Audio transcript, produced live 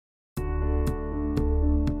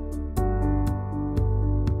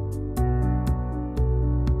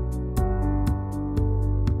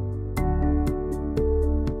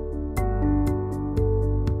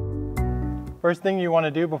First thing you want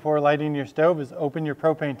to do before lighting your stove is open your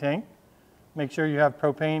propane tank. Make sure you have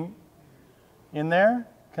propane in there.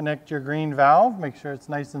 Connect your green valve, make sure it's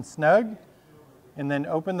nice and snug, and then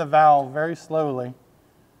open the valve very slowly.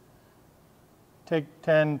 Take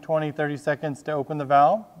 10, 20, 30 seconds to open the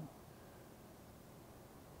valve,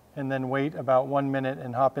 and then wait about 1 minute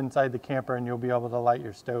and hop inside the camper and you'll be able to light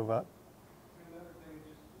your stove up.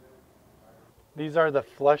 These are the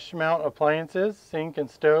flush mount appliances, sink and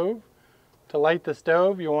stove. To light the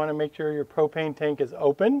stove, you want to make sure your propane tank is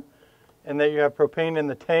open and that you have propane in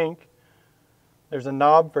the tank. There's a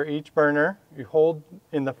knob for each burner. You hold,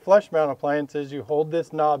 in the flush mount appliances, you hold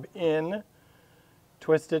this knob in,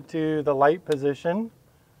 twist it to the light position,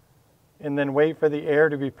 and then wait for the air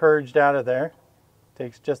to be purged out of there.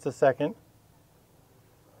 Takes just a second.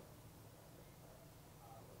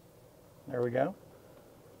 There we go.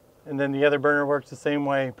 And then the other burner works the same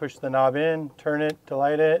way. Push the knob in, turn it to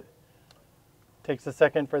light it. Takes a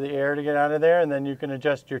second for the air to get out of there, and then you can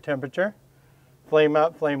adjust your temperature. Flame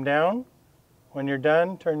up, flame down. When you're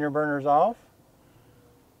done, turn your burners off.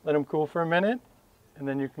 Let them cool for a minute, and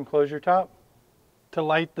then you can close your top. To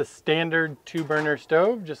light the standard 2-burner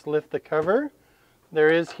stove, just lift the cover. There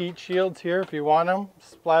is heat shields here if you want them,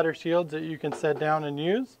 splatter shields that you can set down and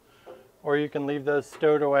use, or you can leave those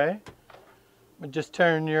stowed away. But just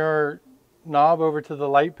turn your knob over to the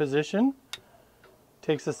light position.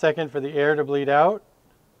 Takes a second for the air to bleed out.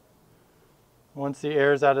 Once the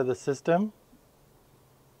air is out of the system,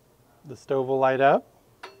 the stove will light up.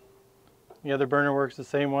 The other burner works the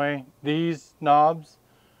same way. These knobs,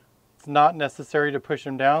 it's not necessary to push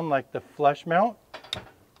them down like the flush mount,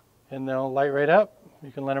 and they'll light right up. You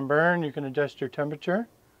can let them burn, you can adjust your temperature.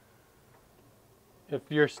 If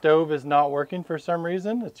your stove is not working for some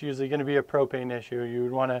reason, it's usually going to be a propane issue. You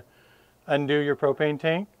would want to undo your propane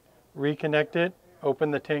tank, reconnect it,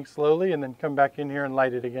 open the tank slowly, and then come back in here and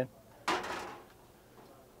light it again.